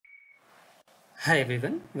Hi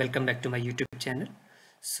everyone, welcome back to my YouTube channel.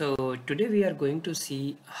 So today we are going to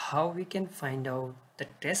see how we can find out the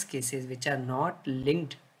test cases which are not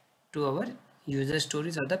linked to our user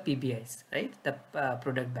stories or the PBIs, right? The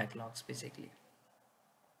product backlogs basically.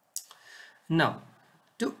 Now,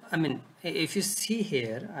 if you see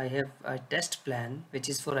here, I have a test plan which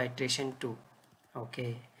is for iteration 2,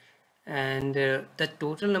 okay? And the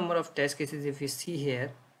total number of test cases, if you see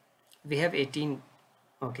here, we have 18.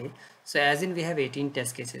 Okay, so as in we have 18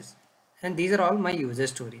 test cases, and these are all my user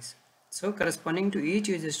stories. So corresponding to each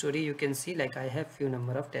user story, you can see like I have few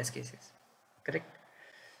number of test cases, correct?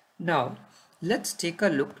 Now let's take a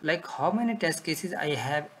look like how many test cases I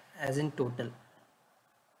have as in total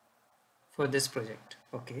for this project.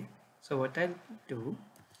 Okay, so what I'll do,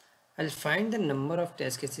 I'll find the number of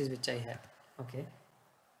test cases which I have. Okay,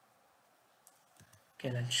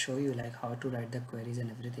 I'll show you like how to write the queries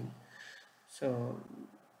and everything. So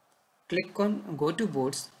go to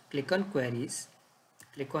boards, click on queries,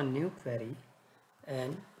 click on new query,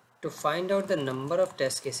 and to find out the number of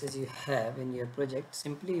test cases you have in your project,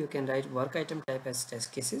 simply you can write work item type as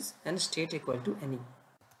test cases and state equal to any.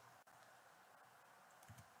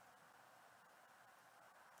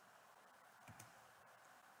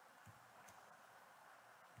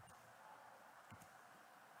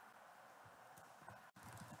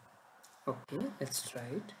 Okay, let's try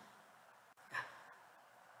it.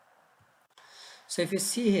 So if you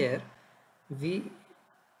see here, we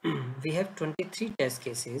we have 23 test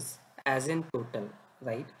cases as in total,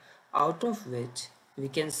 right? Out of which we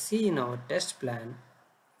can see in our test plan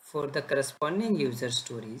for the corresponding user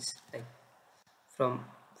stories, like from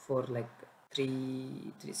for like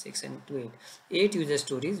 3, 3, 6 and 2, 8 user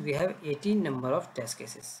stories, we have 18 number of test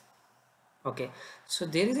cases. Okay, so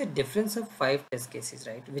there is a difference of 5 test cases,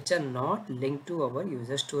 right, which are not linked to our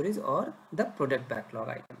user stories or the product backlog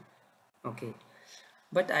item. Okay,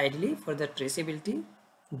 but ideally for the traceability,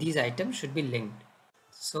 these items should be linked.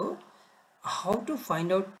 So how to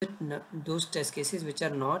find out those test cases which are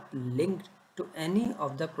not linked to any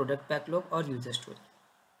of the product backlog or user story,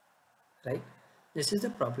 right? This is the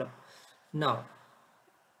problem. Now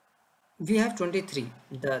we have 23.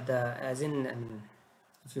 The as in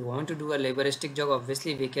if you want to do a laboristic job,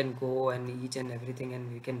 obviously we can go and each and everything,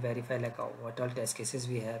 and we can verify like what all test cases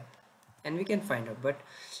we have, and we can find out. But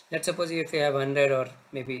let's suppose if we have 100 or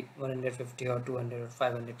maybe 150 or 200 or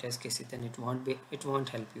 500 test cases, then it won't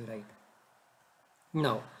help you, right?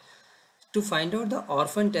 Now to find out the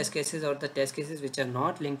orphan test cases or the test cases which are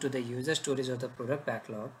not linked to the user stories or the product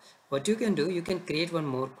backlog, what you can do, you can create one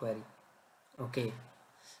more query. Okay,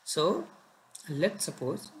 so let's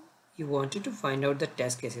suppose you wanted to find out the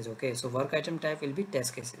test cases. Okay, so work item type will be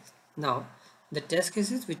test cases. Now the test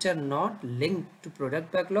cases which are not linked to product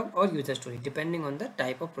backlog or user story, depending on the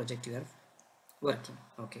type of project you are working.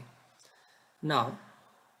 Okay, now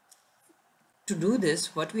to do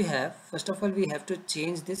this, what we have, first of all, we have to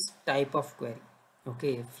change this type of query.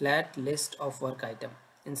 Okay, flat list of work item.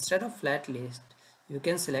 Instead of flat list, you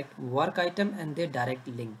can select work item and their direct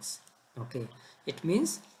links. Okay, it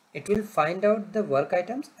means it will find out the work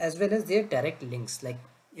items as well as their direct links, like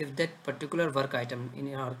if that particular work item,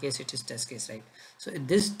 in our case it is test case, right? So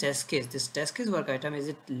this test case work item, is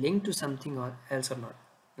it linked to something or else or not?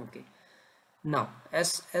 Okay, now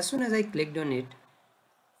as soon as I clicked on it,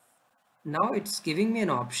 now it's giving me an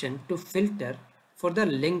option to filter for the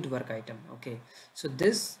linked work item. Okay, so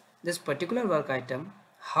this particular work item,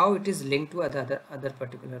 how it is linked to other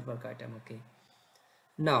particular work item. Okay,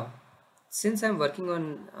 now since I'm working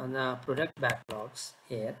on product backlogs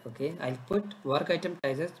here, okay, I'll put work item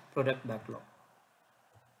type as product backlog.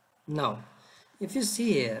 Now if you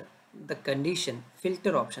see here, the condition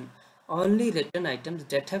filter option, only return items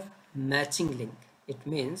that have matching link. It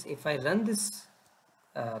means if I run this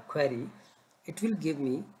query, it will give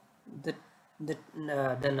me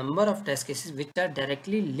the number of test cases which are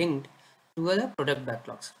directly linked to the product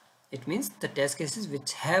backlogs. It means the test cases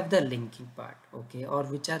which have the linking part, okay, or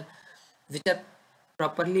which are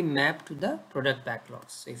properly mapped to the product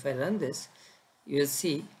backlogs. So if I run this, you will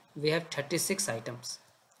see we have 36 items.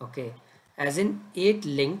 Okay, as in 8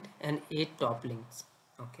 linked and 8 top links.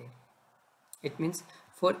 Okay, it means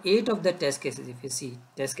for 8 of the test cases, if you see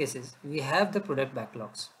test cases, we have the product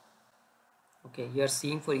backlogs. Okay, you are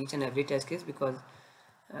seeing for each and every test case, because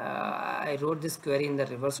I wrote this query in the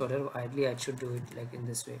reverse order. Ideally I should do it like in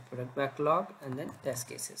this way: product backlog and then test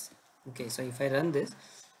cases. Okay, so if I run this,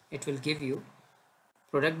 it will give you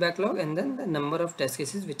product backlog and then the number of test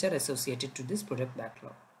cases which are associated to this product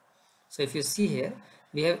backlog. So if you see here,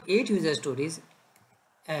 we have 8 user stories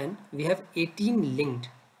and we have 18 linked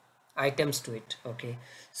items to it. Okay,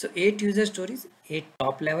 so 8 user stories, 8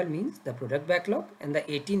 top level means the product backlog, and the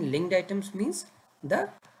 18 linked items means the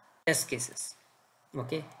test cases.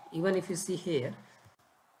 Okay, even if you see here,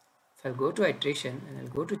 if I'll go to iteration and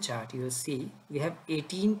I'll go to chart, you will see we have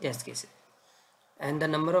 18 test cases, and the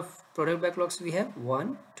number of product backlogs we have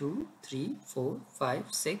 1 2 3 4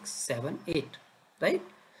 5 6 7 8, right?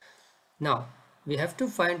 Now we have to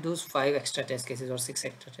find those 5 extra test cases or 6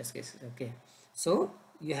 extra test cases. Okay, so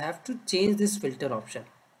you have to change this filter option,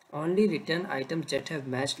 only return items that have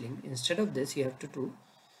matched link. Instead of this, you have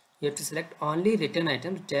to select only return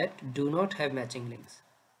items that do not have matching links.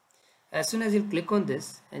 As soon as you click on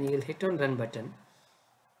this and you will hit on run button,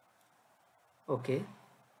 okay,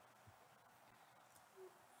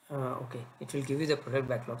 okay, it will give you the product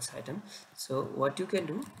backlogs item. So what you can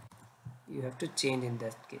do, you have to change in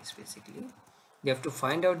that case. Basically you have to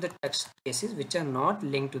find out the text cases which are not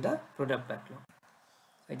linked to the product backlog.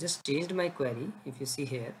 I just changed my query. If you see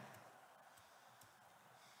here,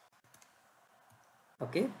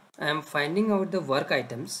 okay, I am finding out the work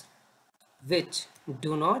items which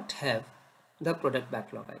do not have the product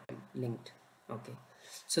backlog item linked. Okay,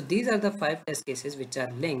 so these are the 5 test cases which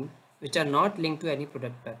are linked, which are not linked to any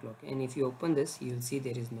product backlog, and if you open this, you will see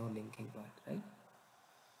there is no linking part, right?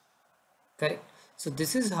 Correct. So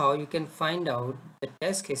this is how you can find out the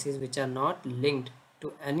test cases which are not linked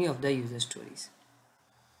to any of the user stories.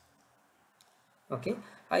 Okay,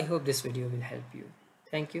 I hope this video will help you.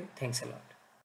 Thank you. Thanks a lot.